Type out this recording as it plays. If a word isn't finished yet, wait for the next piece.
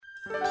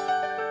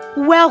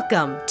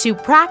Welcome to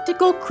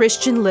Practical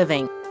Christian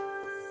Living.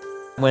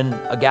 When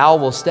a gal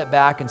will step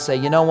back and say,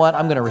 you know what,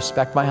 I'm going to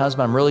respect my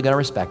husband, I'm really going to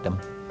respect him,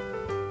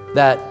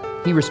 that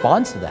he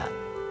responds to that,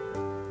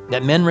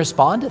 that men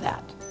respond to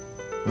that.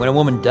 When a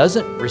woman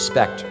doesn't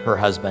respect her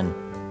husband,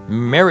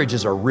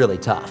 marriages are really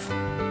tough.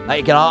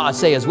 I can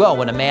say as well,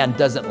 when a man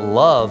doesn't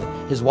love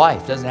his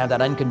wife, doesn't have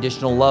that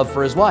unconditional love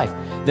for his wife,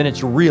 then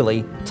it's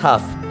really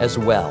tough as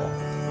well.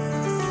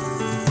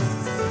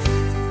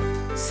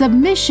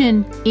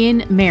 Submission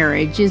in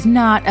marriage is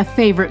not a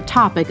favorite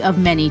topic of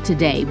many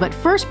today, but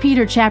 1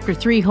 Peter chapter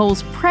 3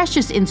 holds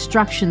precious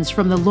instructions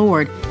from the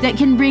Lord that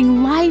can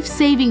bring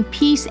life-saving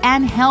peace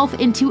and health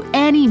into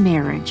any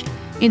marriage.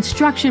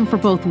 Instruction for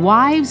both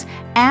wives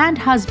and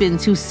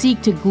husbands who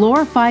seek to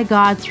glorify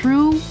God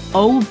through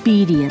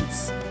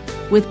obedience.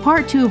 With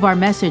part 2 of our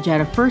message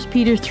out of 1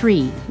 Peter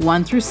 3,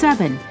 1 through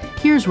 7,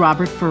 here's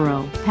Robert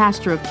Furrow,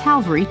 pastor of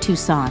Calvary,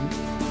 Tucson.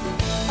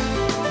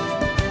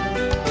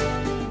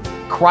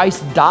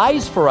 Christ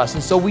dies for us,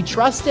 and so we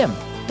trust him.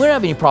 We don't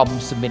have any problem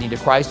submitting to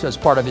Christ as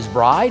part of his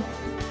bride,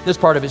 as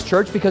part of his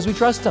church, because we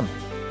trust him.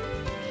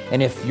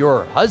 And if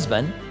your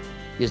husband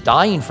is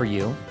dying for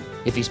you,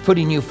 if he's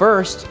putting you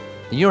first,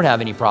 then you don't have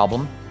any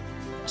problem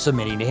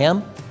submitting to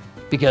him,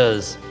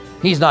 because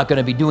he's not going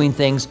to be doing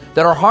things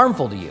that are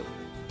harmful to you.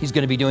 He's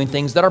going to be doing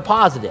things that are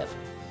positive.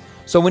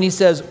 So when he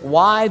says,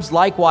 wives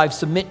likewise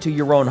submit to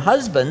your own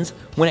husbands,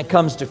 when it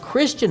comes to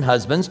Christian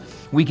husbands,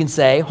 we can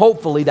say,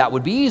 hopefully that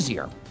would be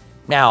easier.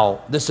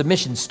 Now, the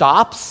submission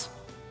stops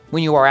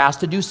when you are asked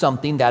to do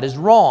something that is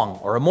wrong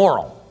or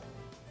immoral.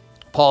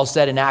 Paul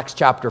said in Acts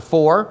chapter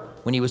 4,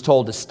 when he was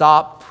told to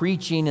stop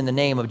preaching in the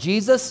name of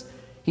Jesus,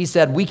 he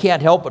said, we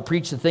can't help but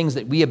preach the things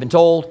that we have been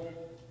told.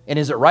 And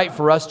is it right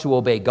for us to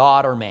obey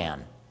God or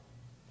man?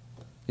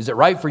 Is it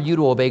right for you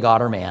to obey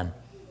God or man?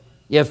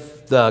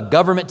 If the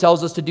government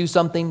tells us to do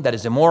something that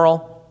is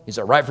immoral, is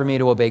it right for me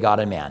to obey God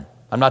and man?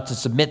 I'm not to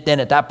submit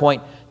then at that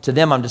point to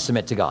them, I'm to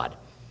submit to God.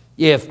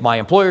 If my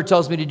employer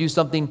tells me to do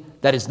something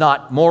that is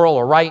not moral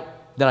or right,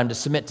 then I'm to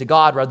submit to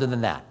God rather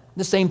than that.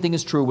 The same thing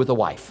is true with a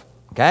wife,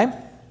 okay?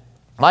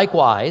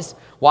 Likewise,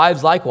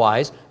 wives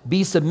likewise,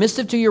 be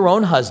submissive to your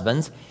own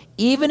husbands,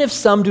 even if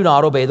some do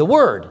not obey the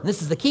word. And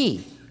this is the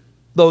key,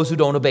 those who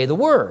don't obey the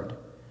word.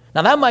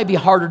 Now that might be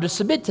harder to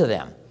submit to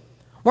them.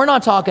 We're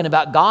not talking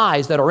about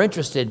guys that are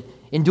interested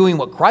in doing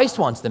what Christ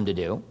wants them to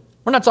do.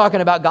 We're not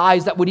talking about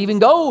guys that would even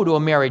go to a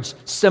marriage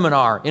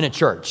seminar in a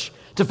church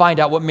to find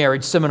out what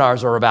marriage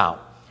seminars are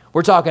about.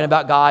 We're talking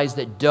about guys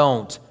that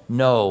don't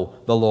know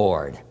the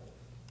Lord.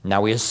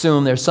 Now we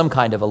assume there's some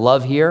kind of a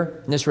love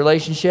here in this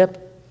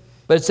relationship,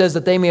 but it says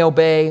that they may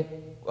obey,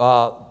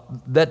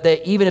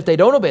 even if they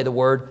don't obey the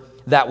word,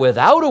 that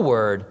without a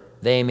word,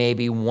 they may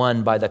be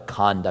won by the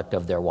conduct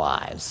of their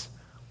wives.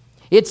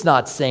 It's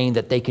not saying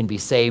that they can be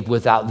saved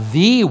without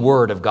the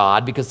word of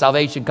God, because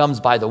salvation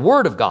comes by the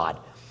word of God,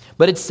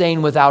 but it's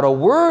saying without a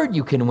word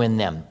you can win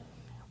them.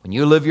 When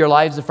you live your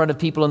lives in front of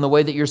people in the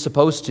way that you're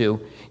supposed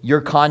to,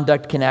 your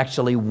conduct can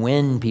actually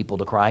win people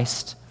to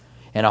Christ.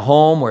 In a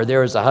home where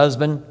there is a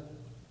husband,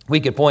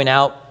 we could point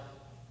out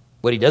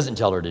what he doesn't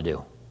tell her to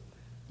do.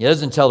 He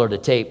doesn't tell her to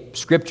tape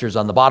scriptures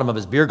on the bottom of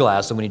his beer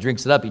glass, so when he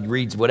drinks it up, he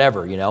reads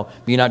whatever,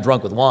 Be not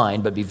drunk with wine,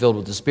 but be filled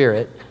with the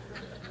Spirit.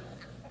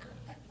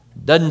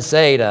 Doesn't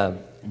say to,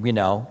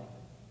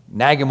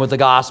 nag him with the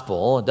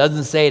gospel. It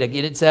doesn't say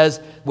it says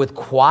with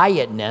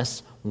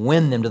quietness,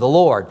 win them to the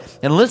Lord.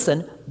 And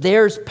listen,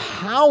 there's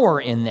power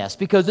in this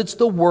because it's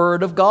the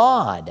word of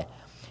God.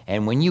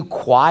 And when you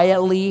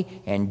quietly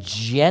and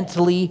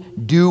gently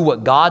do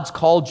what God's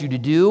called you to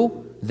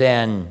do,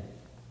 then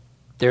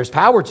there's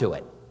power to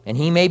it. And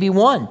he may be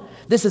one.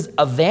 This is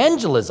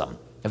evangelism.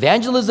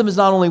 Evangelism is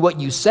not only what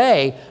you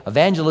say,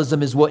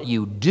 evangelism is what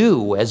you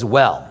do as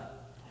well.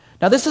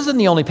 Now, this isn't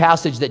the only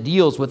passage that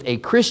deals with a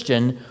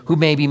Christian who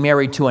may be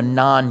married to a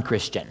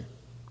non-Christian.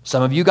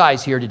 Some of you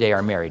guys here today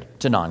are married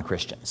to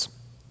non-Christians.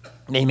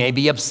 They may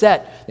be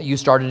upset that you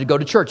started to go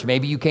to church.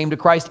 Maybe you came to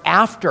Christ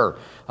after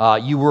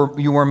you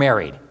were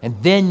married,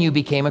 and then you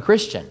became a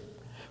Christian.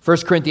 1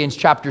 Corinthians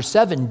chapter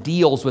 7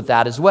 deals with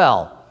that as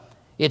well.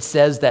 It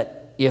says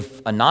that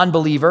if a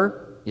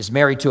non-believer is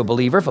married to a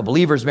believer, if a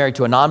believer is married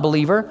to a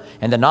non-believer,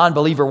 and the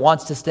non-believer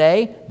wants to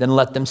stay, then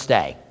let them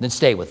stay. Then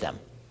stay with them.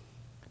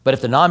 But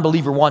if the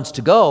non-believer wants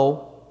to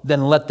go,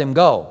 then let them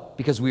go,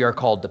 because we are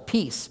called to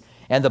peace.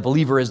 And the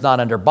believer is not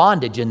under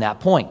bondage in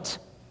that point.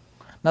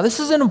 Now, this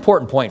is an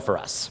important point for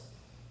us,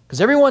 because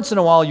every once in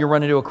a while you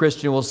run into a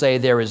Christian who will say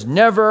there is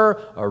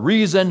never a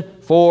reason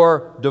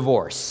for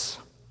divorce.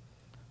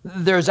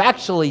 There's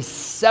actually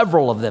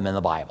several of them in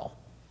the Bible.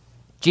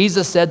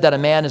 Jesus said that a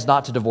man is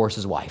not to divorce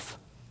his wife.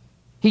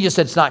 He just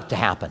said it's not to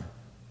happen.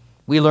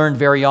 We learned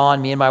very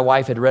on, me and my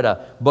wife had read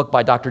a book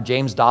by Dr.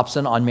 James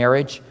Dobson on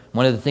marriage.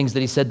 One of the things that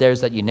he said there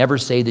is that you never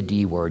say the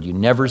D word. You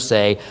never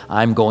say,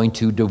 I'm going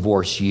to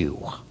divorce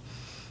you.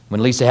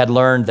 When Lisa had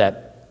learned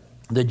that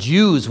the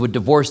Jews would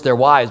divorce their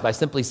wives by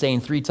simply saying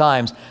 3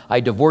 times,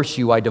 I divorce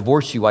you, I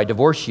divorce you, I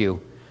divorce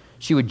you,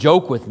 she would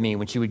joke with me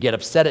when she would get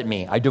upset at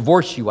me. I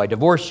divorce you, I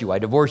divorce you, I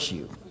divorce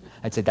you.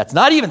 I'd say, that's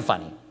not even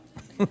funny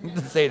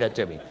to say that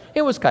to me.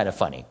 It was kind of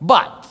funny,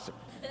 but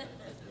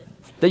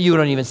that you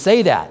don't even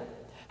say that.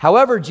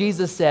 However,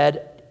 Jesus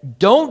said,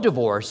 don't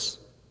divorce,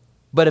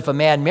 but if a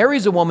man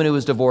marries a woman who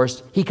is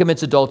divorced, he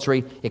commits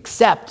adultery,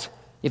 except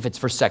if it's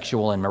for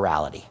sexual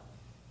immorality.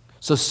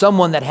 So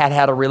someone that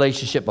had a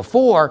relationship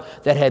before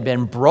that had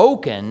been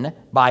broken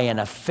by an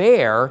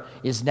affair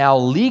is now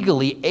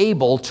legally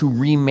able to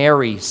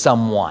remarry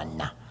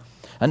someone.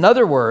 In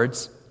other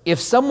words, if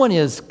someone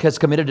has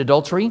committed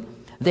adultery,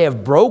 they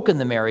have broken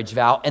the marriage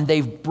vow and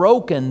they've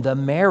broken the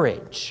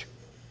marriage.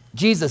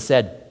 Jesus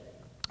said,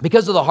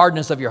 because of the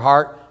hardness of your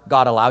heart,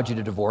 God allowed you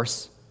to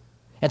divorce.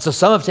 And so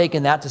some have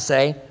taken that to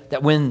say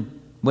that when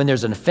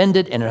there's an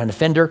offended and an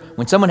offender,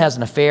 when someone has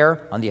an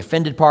affair on the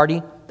offended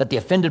party, that the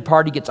offended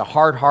party gets a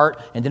hard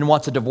heart and then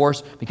wants a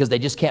divorce because they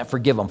just can't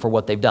forgive them for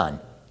what they've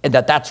done. And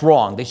that's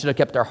wrong. They should have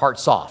kept their heart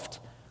soft.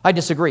 I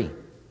disagree.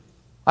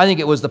 I think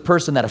it was the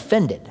person that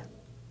offended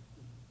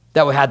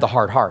that had the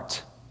hard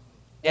heart.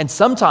 And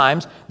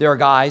sometimes there are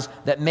guys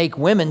that make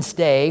women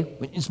stay.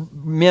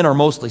 Men are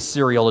mostly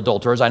serial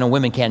adulterers. I know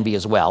women can be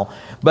as well.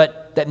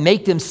 But that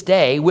make them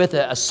stay with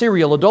a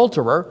serial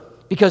adulterer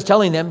because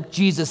telling them,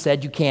 Jesus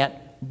said you can't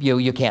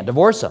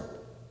divorce them.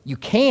 You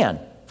can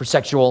for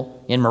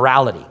sexual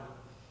immorality.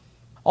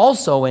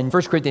 Also in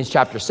 1 Corinthians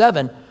chapter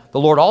 7, the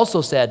Lord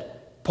also said,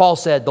 Paul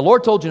said, the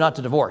Lord told you not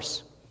to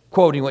divorce,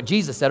 quoting what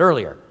Jesus said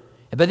earlier.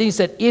 But then he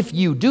said, if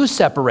you do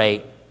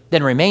separate,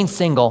 then remain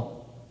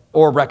single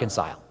or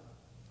reconcile.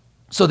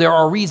 So there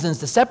are reasons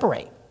to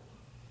separate.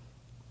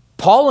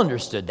 Paul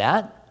understood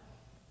that.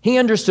 He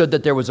understood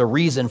that there was a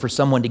reason for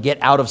someone to get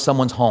out of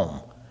someone's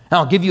home. Now,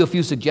 I'll give you a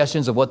few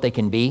suggestions of what they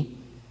can be.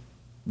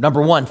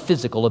 Number one,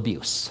 physical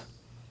abuse.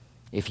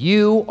 If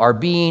you are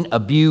being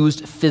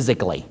abused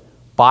physically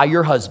by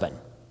your husband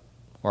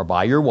or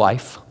by your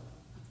wife,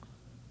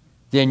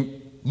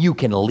 then you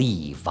can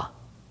leave.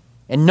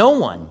 And no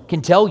one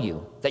can tell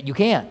you that you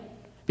can't,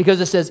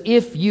 because it says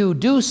if you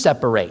do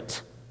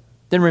separate,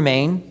 then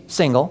remain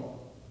single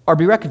or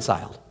be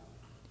reconciled.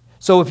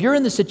 So if you're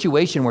in the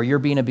situation where you're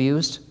being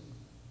abused,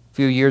 a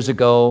few years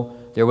ago,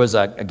 there was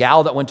a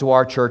gal that went to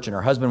our church and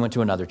her husband went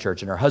to another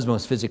church and her husband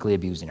was physically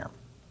abusing her.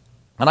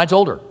 And I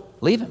told her,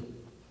 leave him.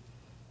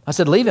 I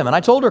said, leave him. And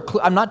I told her,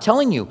 I'm not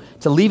telling you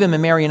to leave him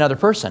and marry another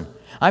person.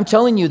 I'm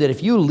telling you that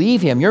if you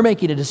leave him, you're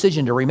making a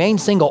decision to remain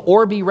single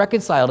or be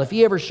reconciled if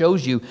he ever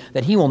shows you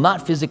that he will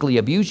not physically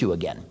abuse you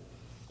again.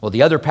 Well,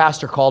 the other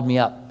pastor called me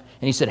up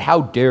and he said,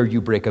 how dare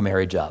you break a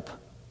marriage up?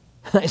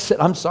 I said,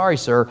 I'm sorry,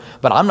 sir,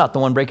 but I'm not the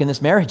one breaking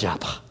this marriage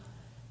up.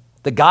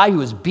 The guy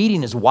who is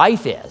beating his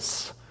wife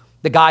is.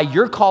 The guy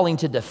you're calling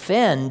to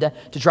defend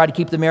to try to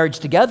keep the marriage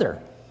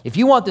together. If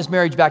you want this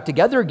marriage back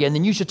together again,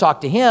 then you should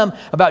talk to him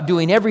about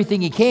doing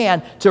everything he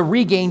can to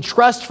regain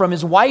trust from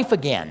his wife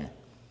again.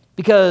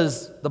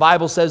 Because the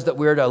Bible says that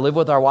we're to live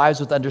with our wives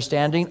with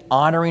understanding,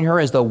 honoring her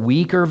as the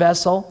weaker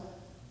vessel.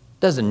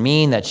 Doesn't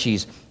mean that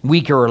she's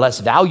weaker or less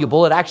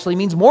valuable. It actually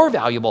means more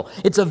valuable.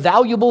 It's a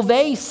valuable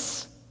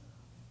vase.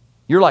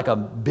 You're like a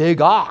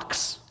big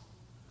ox.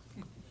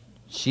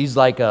 She's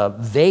like a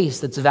vase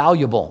that's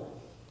valuable.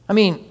 I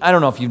mean, I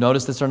don't know if you've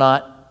noticed this or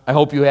not. I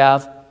hope you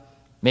have.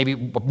 Maybe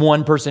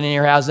one person in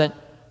here hasn't,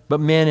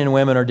 but men and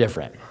women are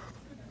different.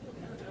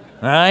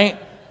 All right?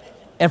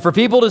 And for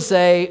people to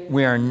say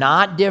we are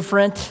not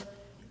different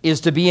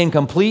is to be in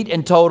complete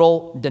and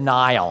total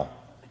denial.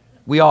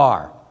 We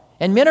are.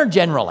 And men are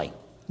generally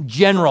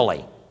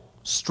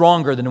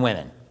stronger than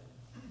women.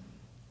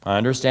 I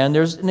understand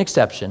there's an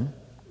exception.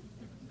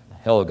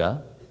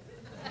 Helga.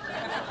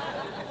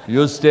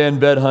 You stay in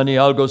bed, honey.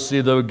 I'll go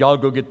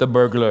get the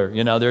burglar.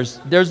 You know, there's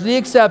the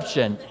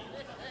exception.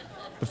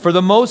 But for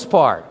the most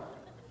part,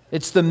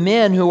 it's the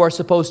men who are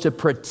supposed to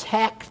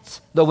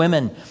protect the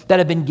women that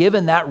have been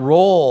given that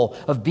role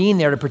of being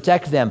there to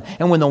protect them.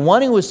 And when the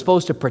one who is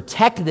supposed to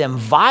protect them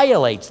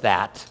violates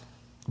that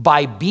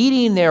by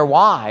beating their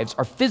wives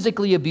or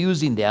physically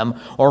abusing them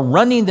or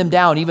running them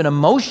down even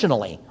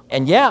emotionally.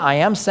 And yeah, I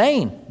am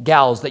saying,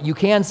 gals, that you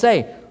can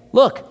say,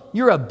 look,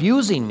 you're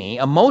abusing me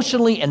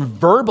emotionally and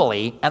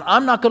verbally, and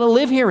I'm not going to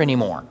live here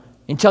anymore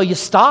until you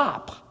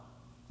stop.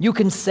 You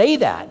can say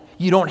that.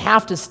 You don't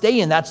have to stay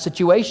in that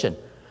situation.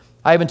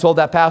 I even told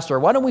that pastor,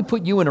 why don't we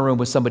put you in a room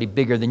with somebody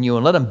bigger than you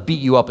and let them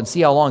beat you up and see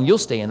how long you'll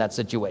stay in that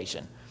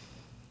situation.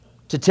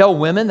 To tell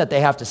women that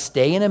they have to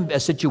stay in a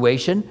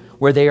situation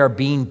where they are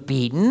being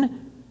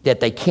beaten, that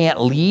they can't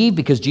leave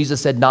because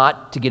Jesus said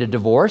not to get a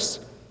divorce.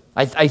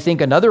 I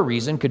think another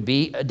reason could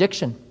be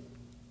addiction.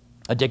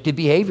 Addictive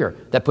behavior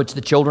that puts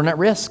the children at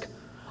risk.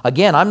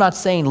 Again, I'm not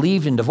saying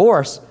leave and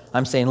divorce.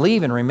 I'm saying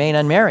leave and remain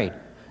unmarried.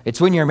 It's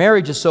when your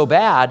marriage is so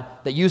bad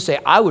that you say,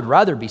 I would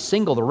rather be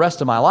single the rest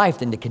of my life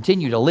than to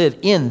continue to live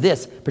in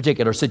this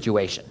particular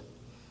situation.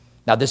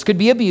 Now, this could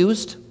be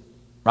abused,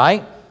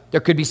 right? There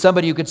could be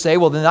somebody who could say,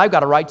 well, then I've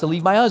got a right to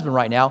leave my husband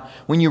right now,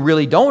 when you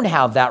really don't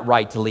have that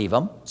right to leave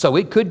him. So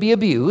it could be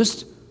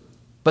abused,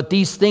 but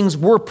these things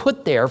were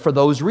put there for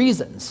those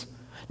reasons.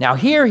 Now,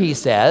 here he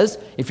says,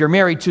 if you're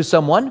married to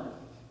someone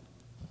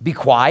Be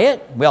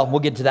quiet. Well, we'll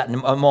get to that in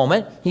a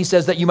moment. He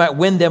says that you might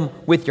win them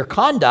with your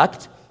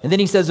conduct. And then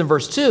he says in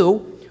verse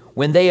 2,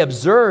 when they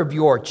observe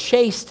your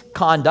chaste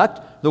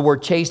conduct, the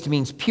word chaste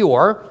means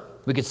pure.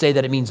 We could say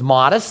that it means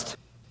modest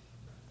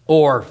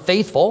or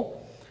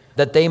faithful,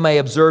 that they may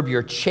observe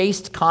your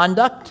chaste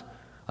conduct,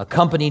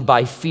 accompanied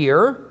by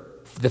fear,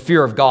 the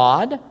fear of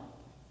God.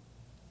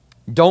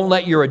 Don't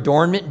let your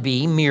adornment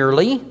be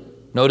merely,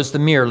 notice the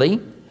merely,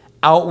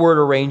 outward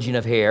arranging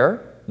of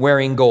hair,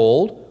 wearing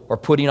gold, or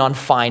putting on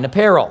fine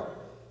apparel.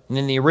 And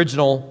in the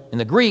original, in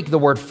the Greek, the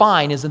word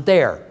fine isn't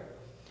there.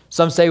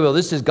 Some say, well,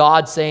 this is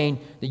God saying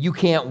that you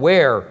can't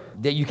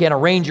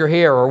arrange your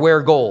hair or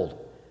wear gold.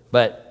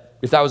 But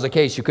if that was the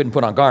case, you couldn't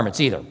put on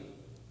garments either.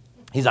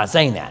 He's not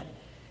saying that.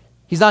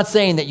 He's not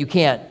saying that you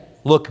can't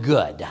look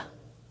good.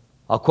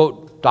 I'll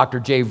quote Dr.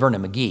 J.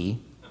 Vernon McGee.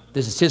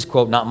 This is his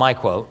quote, not my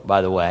quote,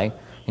 by the way.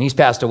 And he's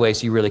passed away,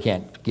 so you really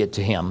can't get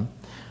to him.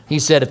 He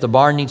said, if the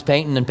barn needs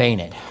painting, then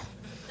paint it.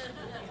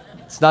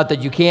 It's not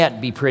that you can't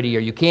be pretty, or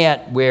you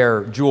can't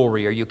wear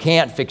jewelry, or you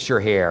can't fix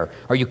your hair,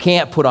 or you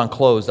can't put on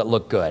clothes that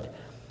look good.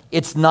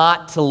 It's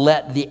not to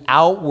let the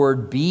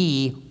outward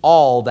be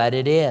all that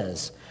it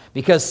is.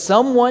 Because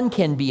someone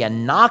can be a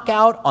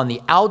knockout on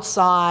the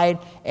outside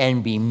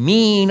and be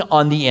mean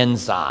on the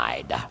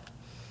inside.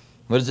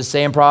 What does it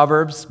say in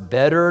Proverbs?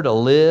 Better to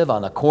live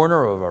on the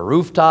corner of a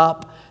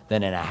rooftop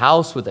than in a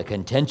house with a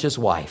contentious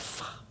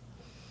wife.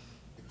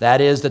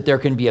 That is, that there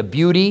can be a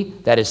beauty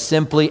that is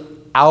simply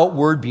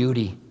outward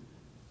beauty.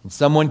 And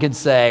someone can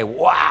say,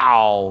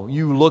 wow,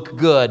 you look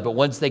good. But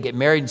once they get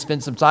married and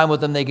spend some time with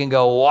them, they can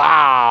go,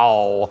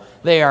 wow,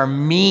 they are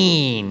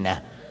mean.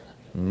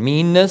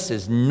 Meanness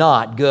is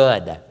not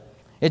good.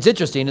 It's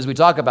interesting as we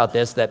talk about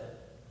this that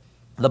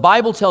the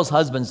Bible tells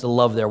husbands to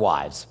love their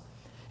wives.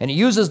 And it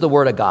uses the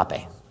word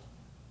agape.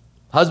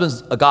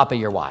 Husbands, agape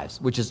your wives,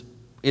 which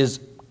is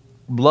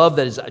love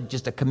that is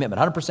just a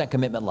commitment, 100%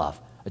 commitment love.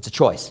 It's a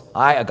choice.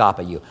 I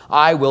agape you.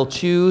 I will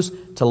choose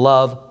to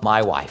love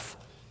my wife.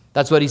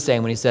 That's what he's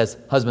saying when he says,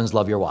 husbands,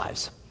 love your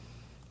wives.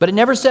 But it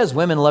never says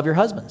women, love your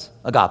husbands,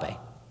 agape.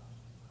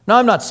 Now,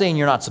 I'm not saying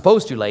you're not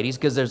supposed to, ladies,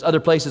 because there's other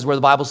places where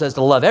the Bible says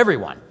to love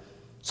everyone.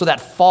 So that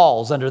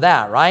falls under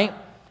that, right?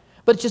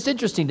 But it's just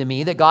interesting to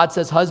me that God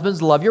says,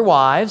 husbands, love your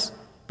wives.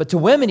 But to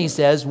women, he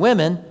says,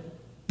 women,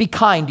 be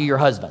kind to your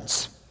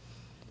husbands.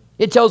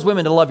 It tells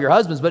women to love your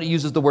husbands, but it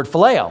uses the word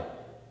phileo.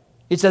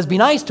 It says, be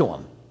nice to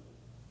them.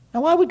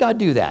 Now, why would God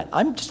do that?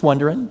 I'm just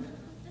wondering.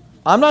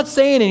 I'm not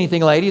saying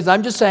anything, ladies.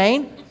 I'm just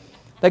saying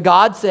that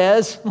God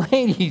says,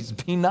 ladies,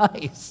 be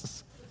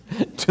nice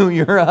to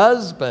your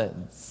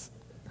husbands.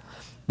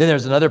 Then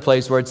there's another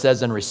place where it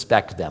says, and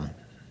respect them.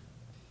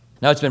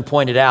 Now, it's been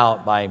pointed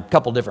out by a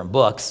couple different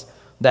books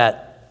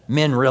that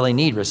men really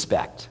need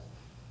respect.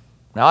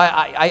 Now,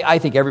 I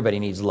think everybody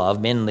needs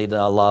love. Men need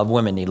love.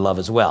 Women need love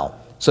as well.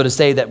 So to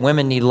say that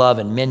women need love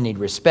and men need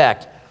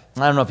respect,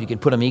 I don't know if you can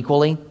put them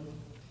equally.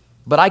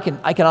 But I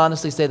can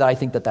honestly say that I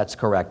think that that's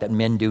correct, that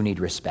men do need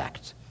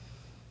respect.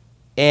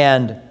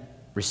 And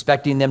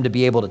respecting them to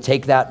be able to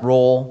take that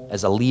role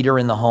as a leader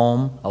in the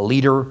home, a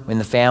leader in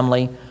the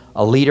family,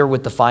 a leader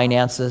with the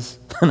finances.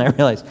 And I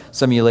realize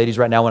some of you ladies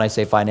right now when I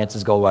say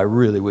finances go, I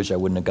really wish I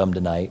wouldn't have come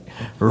tonight.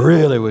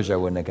 Really wish I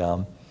wouldn't have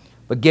come.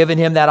 But giving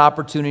him that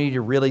opportunity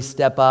to really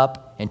step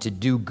up and to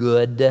do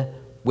good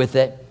with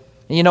it.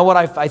 And you know what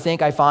I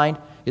think I find?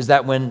 Is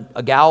that when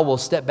a gal will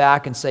step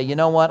back and say, you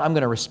know what, I'm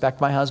going to respect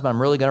my husband, I'm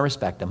really going to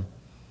respect him,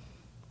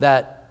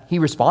 that he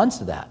responds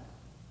to that.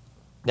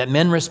 That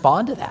men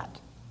respond to that.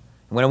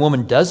 When a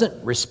woman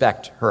doesn't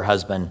respect her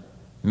husband,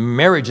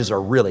 marriages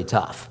are really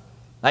tough.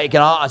 I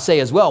can say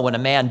as well, when a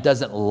man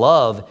doesn't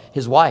love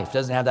his wife,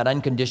 doesn't have that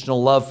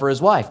unconditional love for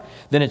his wife,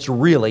 then it's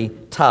really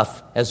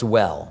tough as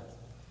well.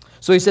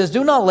 So he says,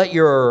 do not let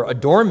your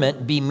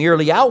adornment be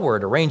merely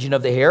outward, arranging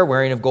of the hair,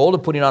 wearing of gold,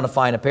 and putting on a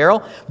fine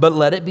apparel, but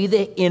let it be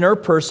the inner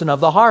person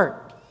of the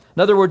heart.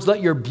 In other words,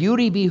 let your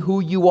beauty be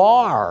who you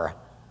are,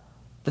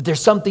 that there's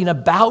something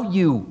about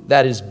you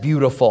that is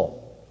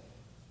beautiful,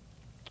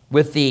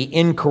 with the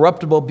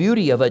incorruptible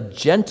beauty of a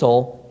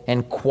gentle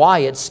and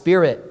quiet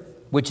spirit,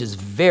 which is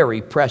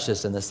very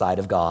precious in the sight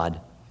of God.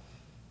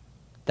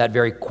 That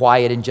very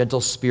quiet and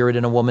gentle spirit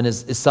in a woman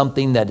is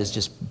something that is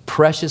just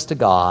precious to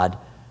God.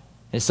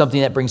 It's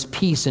something that brings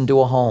peace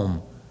into a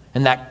home,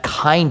 and that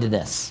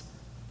kindness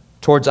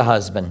towards a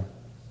husband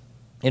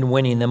in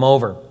winning them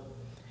over.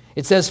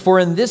 It says, for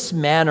in this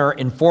manner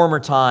in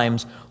former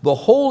times, the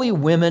holy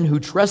women who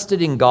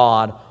trusted in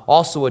God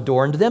also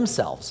adorned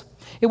themselves.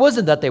 It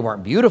wasn't that they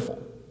weren't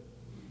beautiful.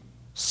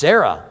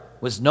 Sarah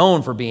was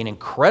known for being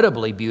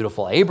incredibly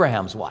beautiful,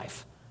 Abraham's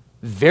wife,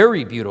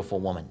 very beautiful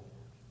woman.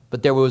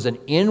 But there was an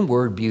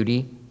inward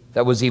beauty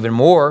that was even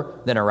more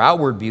than her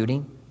outward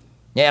beauty.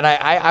 And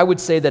I would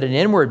say that an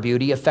inward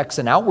beauty affects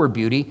an outward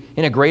beauty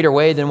in a greater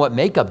way than what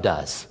makeup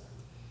does.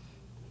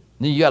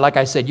 Like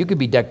I said, you could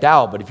be decked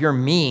out, but if you're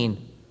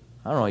mean,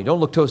 I don't know, you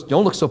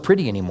don't look so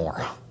pretty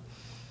anymore.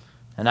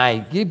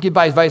 And you could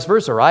buy vice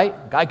versa,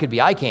 right? Guy could be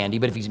eye candy,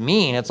 but if he's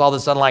mean, it's all of a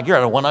sudden like,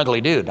 you're one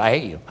ugly dude. I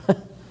hate you.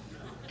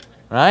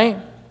 Right?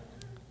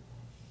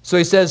 So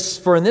he says,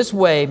 for in this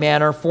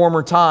manner,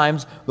 former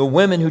times, the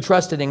women who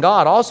trusted in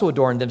God also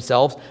adorned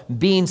themselves,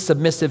 being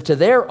submissive to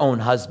their own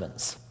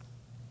husbands.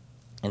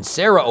 And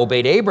Sarah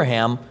obeyed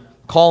Abraham,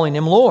 calling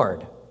him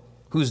Lord,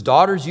 whose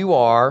daughters you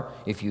are,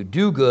 if you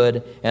do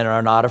good and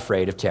are not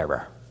afraid of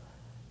terror.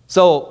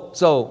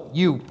 So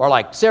you are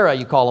like Sarah,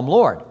 you call him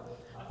Lord.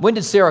 When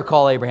did Sarah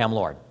call Abraham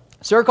Lord?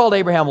 Sarah called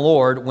Abraham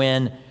Lord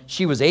when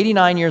she was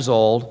 89 years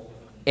old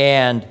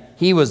and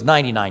he was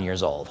 99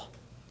 years old.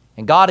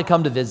 And God had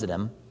come to visit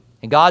him.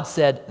 And God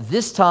said,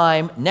 this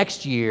time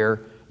next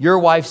year, your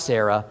wife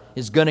Sarah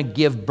is going to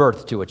give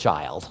birth to a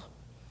child.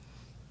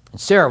 And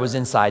Sarah was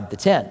inside the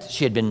tent.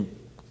 She had been,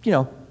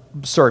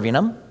 serving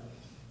him.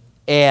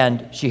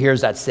 And she hears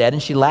that said,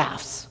 and she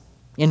laughs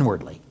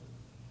inwardly.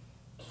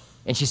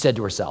 And she said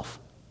to herself,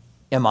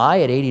 am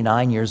I at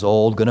 89 years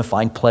old going to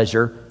find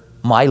pleasure,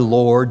 my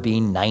Lord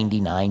being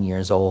 99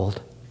 years old?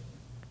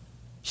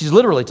 She's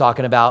literally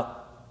talking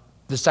about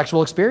the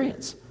sexual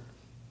experience.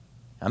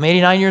 I'm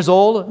 89 years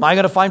old. Am I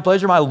going to find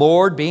pleasure, my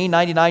Lord being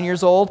 99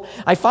 years old?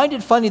 I find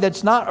it funny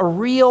that's not a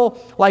real,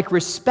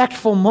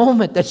 respectful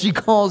moment that she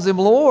calls him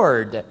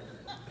Lord.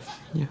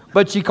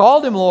 But she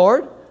called him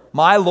Lord,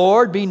 my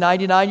Lord being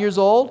 99 years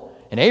old.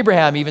 And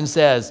Abraham even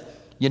says,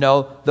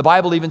 the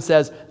Bible even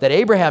says that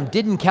Abraham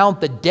didn't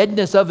count the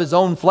deadness of his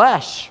own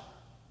flesh.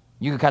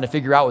 You can kind of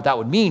figure out what that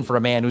would mean for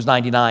a man who's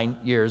 99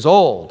 years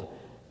old.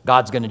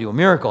 God's going to do a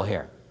miracle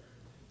here.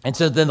 And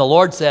so then the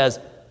Lord says,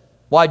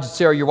 why did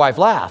Sarah, your wife,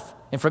 laugh?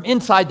 And from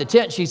inside the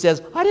tent, she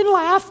says, I didn't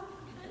laugh.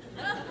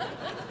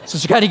 So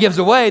she kind of gives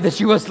away that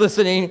she was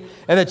listening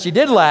and that she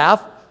did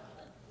laugh.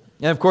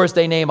 And of course,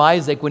 they name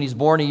Isaac when he's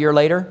born a year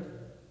later.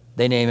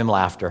 They name him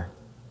Laughter.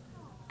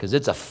 Because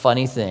it's a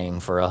funny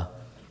thing for a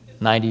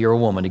 90-year-old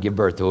woman to give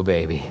birth to a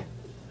baby.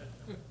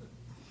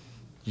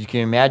 You can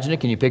imagine it?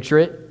 Can you picture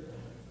it?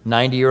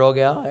 90-year-old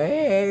gal,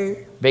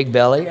 hey, big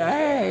belly,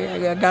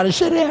 hey, I got to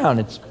sit down.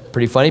 It's a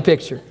pretty funny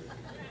picture.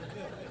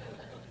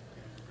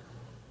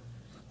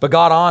 But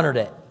God honored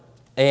it,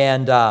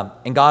 and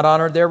God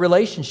honored their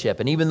relationship.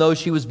 And even though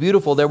she was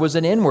beautiful, there was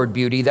an inward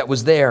beauty that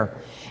was there.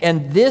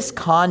 And this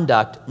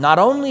conduct not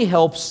only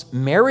helps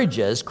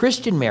marriages,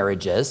 Christian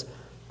marriages,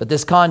 but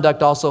this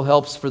conduct also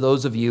helps for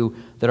those of you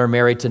that are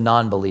married to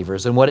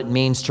non-believers and what it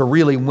means to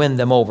really win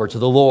them over to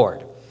the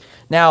Lord.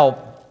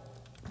 Now,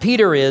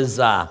 Peter's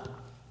a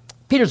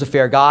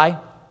fair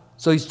guy,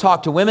 so he's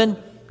talked to women.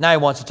 Now he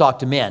wants to talk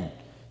to men.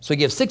 So he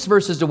gives 6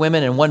 verses to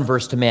women and 1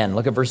 verse to men.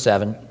 Look at verse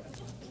 7.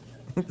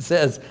 It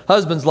says,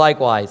 husbands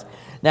likewise.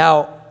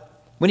 Now,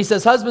 when he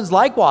says husbands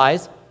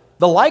likewise,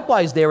 the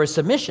likewise there is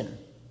submission.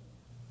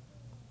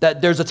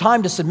 That there's a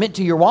time to submit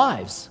to your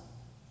wives.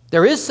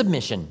 There is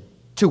submission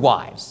to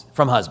wives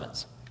from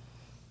husbands.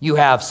 You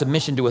have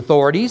submission to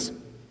authorities.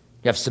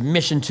 You have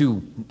submission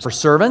for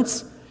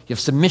servants. You have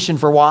submission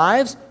for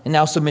wives, and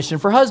now submission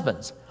for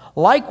husbands.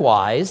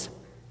 Likewise,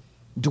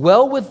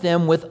 dwell with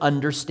them with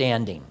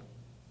understanding.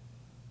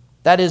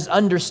 That is,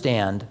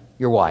 understand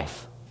your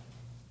wife.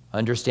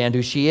 Understand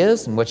who she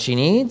is and what she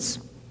needs.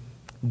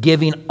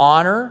 Giving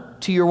honor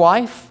to your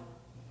wife.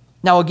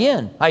 Now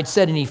again, I'd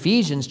said in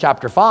Ephesians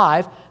chapter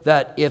 5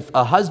 that if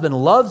a husband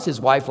loves his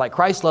wife like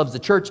Christ loves the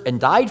church and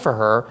died for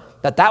her,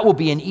 that will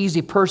be an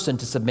easy person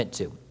to submit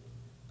to.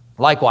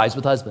 Likewise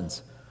with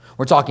husbands.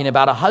 We're talking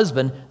about a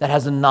husband that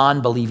has a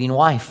non-believing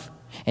wife.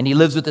 And he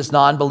lives with this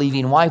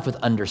non-believing wife with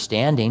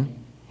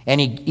understanding.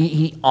 And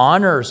he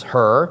honors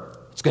her.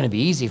 It's going to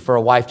be easy for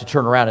a wife to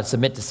turn around and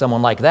submit to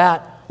someone like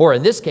that. Or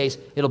in this case,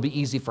 it'll be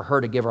easy for her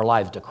to give her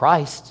life to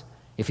Christ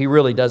if he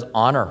really does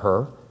honor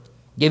her.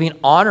 Giving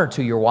honor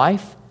to your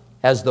wife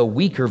as the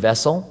weaker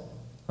vessel.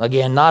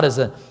 Again, not as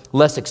a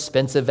less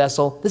expensive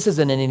vessel. This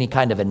isn't in any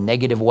kind of a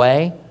negative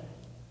way.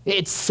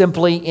 It's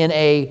simply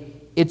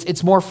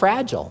it's more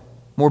fragile,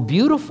 more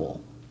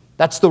beautiful.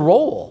 That's the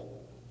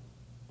role.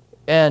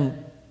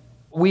 And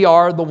we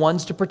are the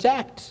ones to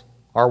protect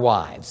our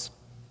wives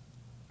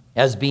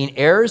as being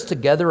heirs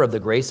together of the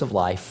grace of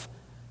life.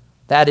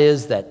 That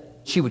is, that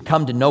she would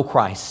come to know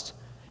Christ,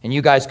 and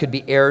you guys could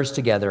be heirs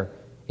together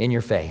in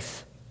your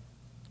faith,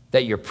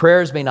 that your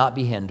prayers may not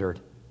be hindered.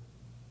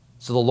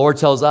 So the Lord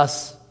tells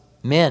us,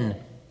 men,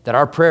 that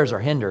our prayers are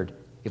hindered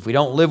if we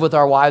don't live with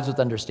our wives with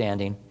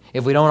understanding,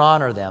 if we don't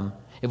honor them,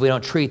 if we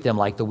don't treat them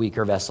like the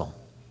weaker vessel.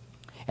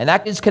 And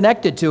that is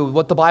connected to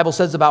what the Bible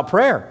says about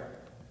prayer,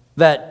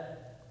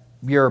 that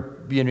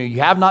you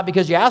have not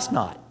because you ask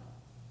not.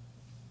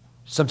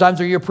 Sometimes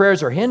your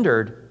prayers are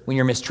hindered when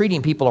you're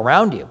mistreating people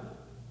around you.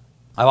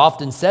 I've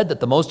often said that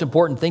the most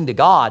important thing to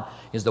God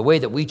is the way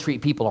that we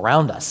treat people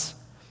around us.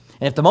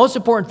 And if the most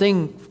important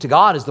thing to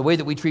God is the way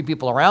that we treat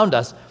people around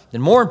us,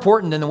 then more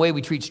important than the way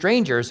we treat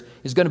strangers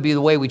is going to be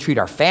the way we treat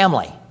our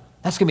family.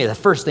 That's going to be the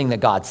first thing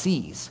that God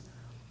sees.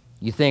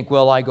 You think,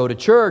 well, I go to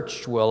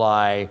church. Well,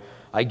 I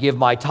give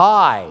my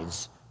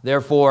tithes.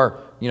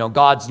 Therefore,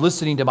 God's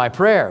listening to my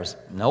prayers.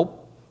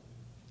 Nope.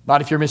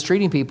 Not if you're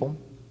mistreating people.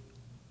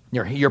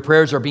 Your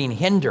prayers are being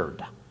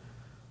hindered.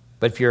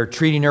 But if you're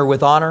treating her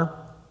with honor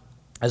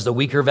as the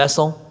weaker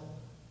vessel,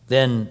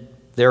 then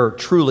there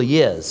truly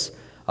is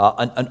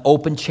an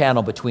open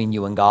channel between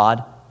you and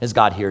God, as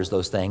God hears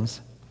those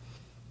things.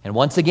 And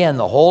once again,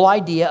 the whole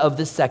idea of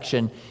this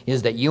section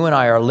is that you and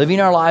I are living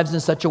our lives in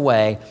such a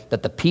way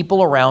that the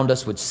people around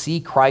us would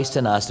see Christ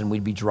in us and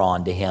we'd be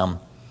drawn to him.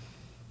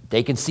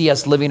 They can see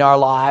us living our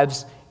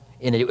lives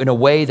in a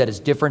way that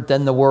is different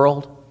than the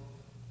world,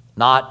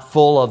 not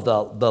full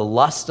of the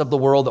lust of the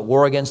world that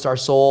war against our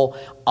soul,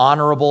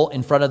 honorable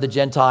in front of the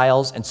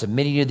Gentiles and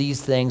submitting to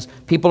these things.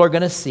 People are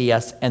going to see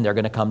us and they're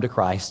going to come to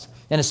Christ,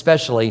 and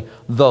especially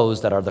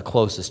those that are the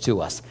closest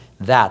to us.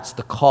 That's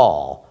the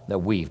call that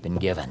we've been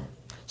given.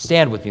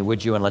 Stand with me,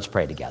 would you, and let's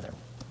pray together.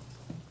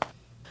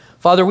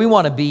 Father, we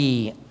want to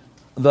be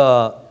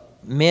the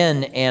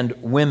men and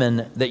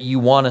women that you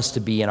want us to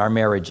be in our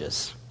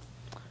marriages.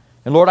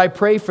 And Lord, I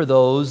pray for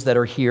those that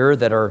are here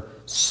that are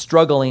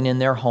struggling in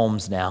their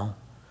homes now.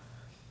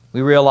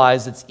 We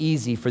realize it's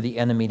easy for the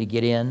enemy to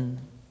get in.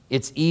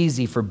 It's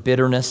easy for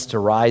bitterness to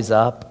rise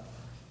up.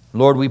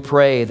 Lord, we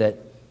pray that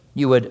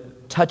you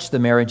would touch the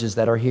marriages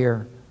that are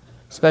here,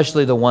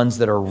 especially the ones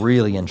that are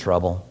really in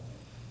trouble,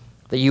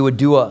 that you would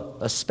do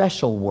a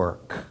special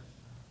work.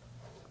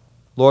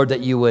 Lord,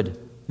 that you would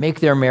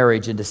make their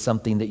marriage into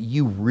something that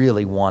you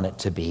really want it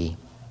to be.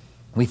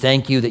 We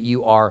thank you that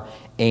you are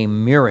a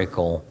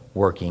miracle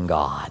working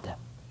God.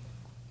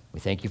 We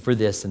thank you for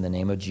this. In the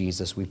name of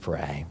Jesus, we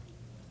pray.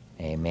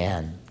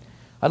 Amen.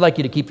 I'd like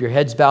you to keep your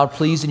heads bowed,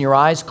 please, and your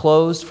eyes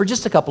closed for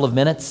just a couple of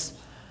minutes.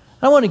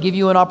 I want to give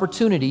you an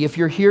opportunity if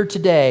you're here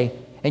today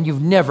and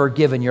you've never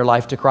given your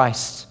life to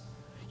Christ.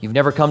 You've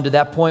never come to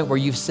that point where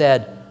you've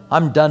said,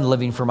 I'm done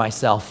living for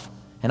myself,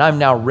 and I'm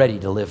now ready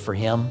to live for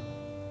him.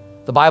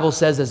 The Bible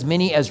says, as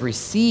many as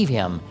receive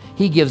him,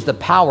 he gives the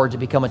power to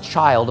become a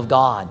child of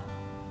God.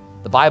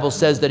 The Bible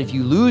says that if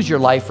you lose your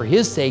life for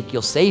his sake,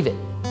 you'll save it.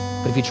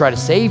 But if you try to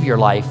save your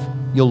life,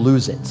 you'll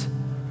lose it.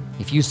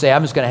 If you say,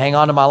 I'm just going to hang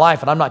on to my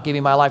life and I'm not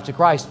giving my life to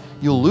Christ,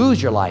 you'll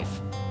lose your life.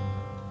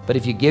 But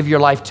if you give your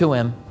life to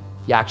him,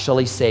 you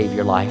actually save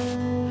your life,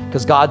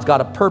 because God's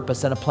got a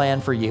purpose and a plan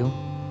for you.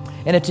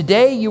 And if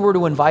today you were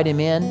to invite him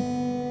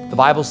in, the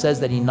Bible says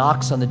that he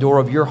knocks on the door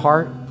of your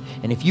heart,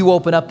 and if you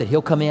open up that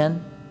he'll come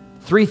in,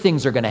 3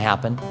 things are going to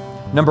happen.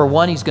 Number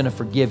 1, he's going to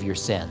forgive your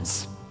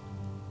sins.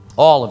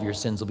 All of your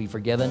sins will be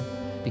forgiven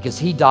because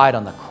he died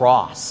on the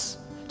cross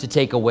to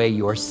take away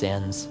your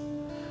sins.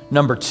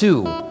 Number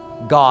 2,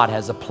 God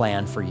has a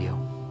plan for you.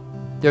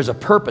 There's a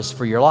purpose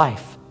for your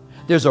life.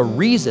 There's a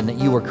reason that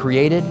you were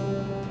created.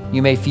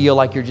 You may feel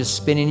like you're just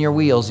spinning your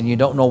wheels and you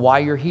don't know why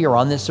you're here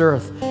on this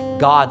earth.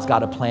 God's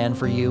got a plan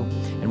for you.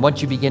 And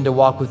once you begin to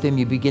walk with him,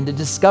 you begin to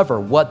discover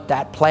what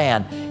that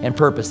plan and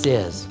purpose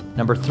is.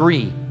 Number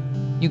 3,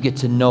 you get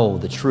to know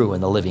the true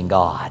and the living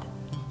God.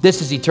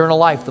 This is eternal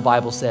life, the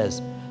Bible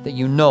says, that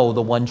you know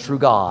the one true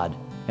God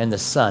and the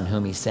Son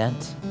whom he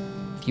sent.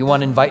 If you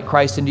want to invite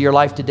Christ into your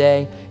life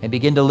today and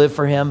begin to live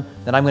for him,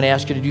 then I'm going to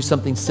ask you to do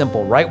something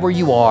simple. Right where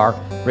you are,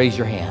 raise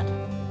your hand.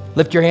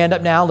 Lift your hand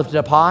up now, lift it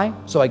up high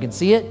so I can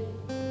see it.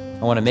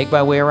 I want to make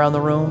my way around the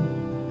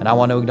room, and I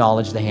want to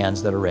acknowledge the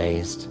hands that are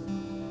raised.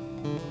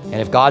 And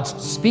if God's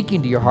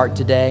speaking to your heart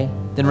today,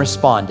 then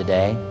respond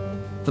today.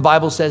 The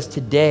Bible says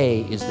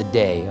today is the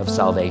day of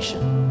salvation.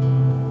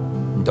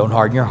 And don't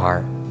harden your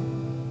heart.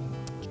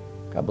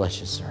 God bless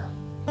you, sir.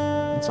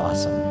 That's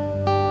awesome.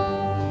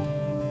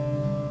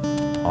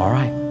 All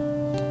right.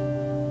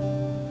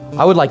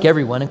 I would like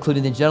everyone,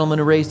 including the gentleman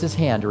who raised his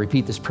hand, to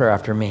repeat this prayer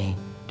after me.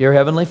 Dear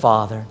Heavenly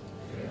Father,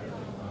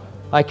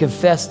 I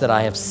confess that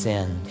I have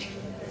sinned,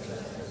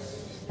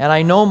 and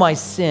I know my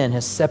sin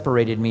has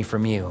separated me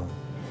from you.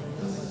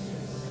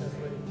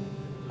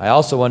 I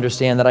also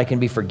understand that I can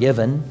be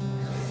forgiven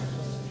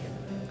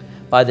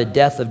by the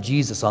death of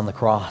Jesus on the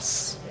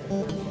cross.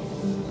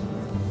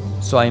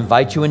 So I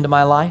invite you into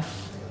my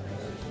life,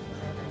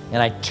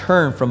 and I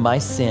turn from my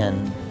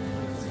sin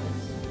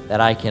that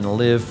I can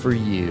live for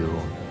you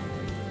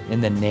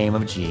in the name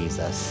of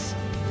Jesus.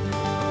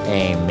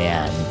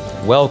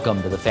 Amen.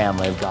 Welcome to the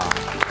family of God.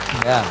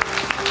 Yeah.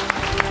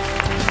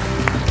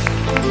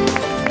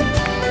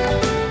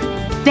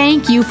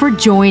 Thank you for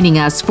joining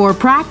us for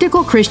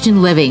Practical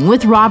Christian Living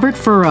with Robert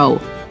Furrow.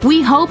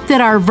 We hope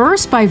that our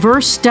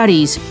verse-by-verse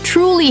studies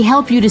truly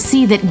help you to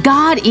see that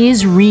God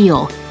is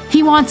real.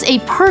 He wants a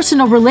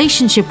personal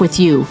relationship with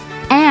you,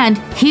 and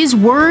His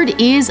Word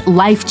is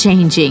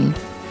life-changing.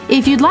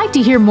 If you'd like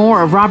to hear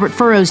more of Robert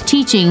Furrow's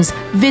teachings,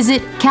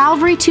 visit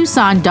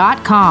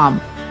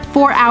CalvaryTucson.com.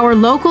 For our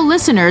local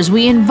listeners,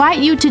 we invite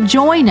you to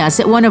join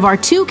us at one of our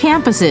 2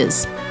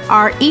 campuses.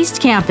 Our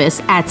East Campus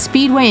at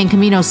Speedway and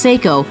Camino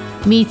Seco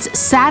meets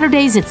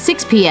Saturdays at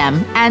 6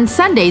 p.m. and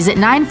Sundays at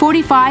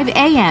 9:45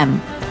 a.m.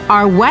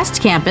 Our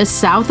West Campus,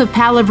 south of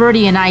Palo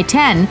Verde and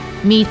I-10,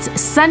 meets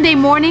Sunday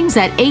mornings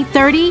at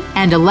 8:30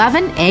 and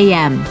 11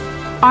 a.m.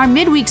 Our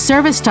midweek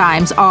service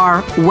times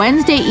are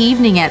Wednesday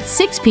evening at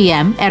 6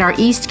 p.m. at our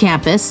East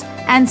Campus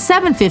and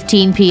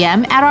 7:15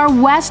 p.m. at our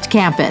West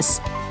Campus.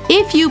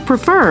 If you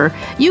prefer,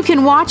 you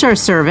can watch our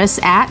service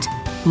at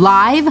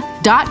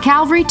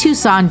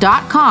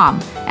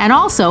live.calvarytucson.com and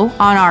also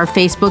on our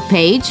Facebook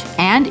page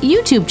and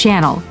YouTube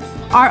channel.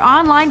 Our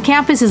online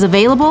campus is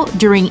available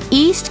during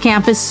East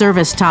Campus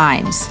service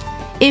times.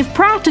 If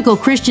Practical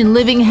Christian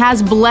Living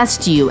has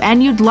blessed you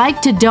and you'd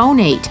like to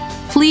donate,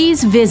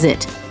 please visit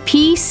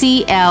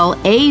PCLAZ.org.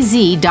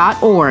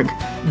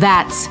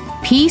 That's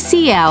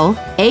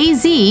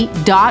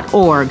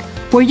PCLAZ.org,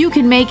 where you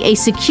can make a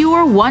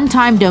secure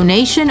one-time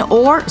donation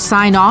or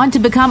sign on to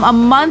become a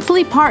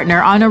monthly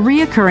partner on a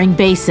reoccurring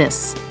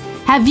basis.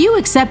 Have you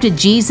accepted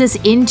Jesus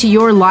into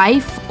your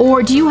life,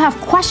 or do you have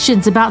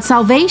questions about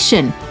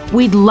salvation?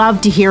 We'd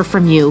love to hear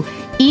from you.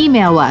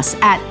 Email us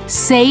at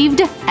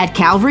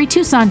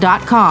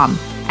saved@calvarytucson.com.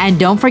 And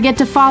don't forget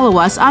to follow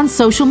us on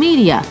social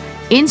media,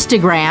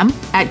 Instagram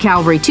at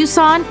Calvary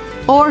Tucson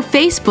or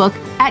Facebook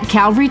at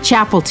Calvary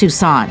Chapel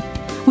Tucson.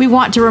 We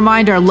want to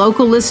remind our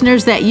local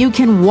listeners that you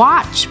can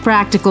watch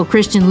Practical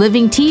Christian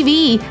Living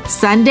TV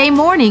Sunday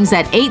mornings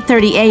at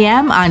 8:30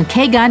 a.m. on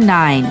KGUN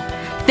 9.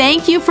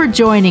 Thank you for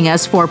joining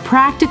us for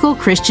Practical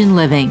Christian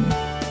Living.